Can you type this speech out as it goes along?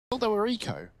they were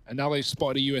eco, and now they've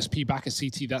spotted a USP back at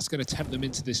CT. That's going to tempt them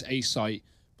into this A site.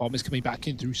 Bomb is coming back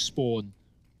in through spawn.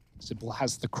 Simple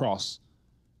has the cross.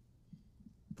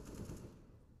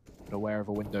 But aware of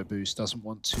a window boost, doesn't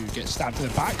want to get stabbed in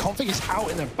the back. Config is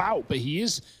out and about, but he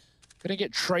is going to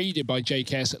get traded by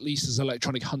JKS, at least as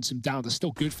Electronic hunts him down. That's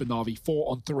still good for Na'Vi.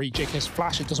 4 on 3. JKS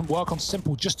flash, it doesn't work on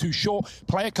Simple, just too short.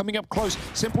 Player coming up close.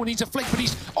 Simple needs a flick, but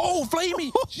he's... Oh,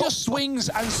 flamie just swings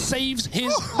and saves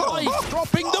his life,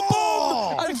 dropping the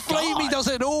bomb! And flamie does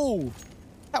it all.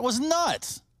 That was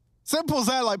nuts. Simple's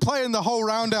there, like, playing the whole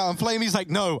round out, and flamie's like,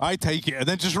 no, I take it, and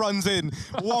then just runs in.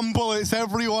 1 bullet's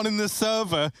everyone in the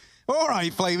server. All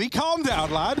right, flamie, calm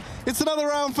down, lad. It's another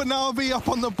round for Na'Vi up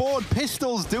on the board.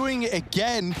 Pistols doing it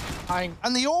again.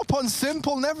 And the AWP on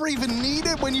Simple never even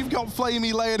needed when you've got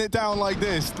flamie laying it down like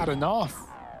this. Had enough.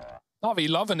 Na'Vi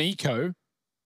love an eco.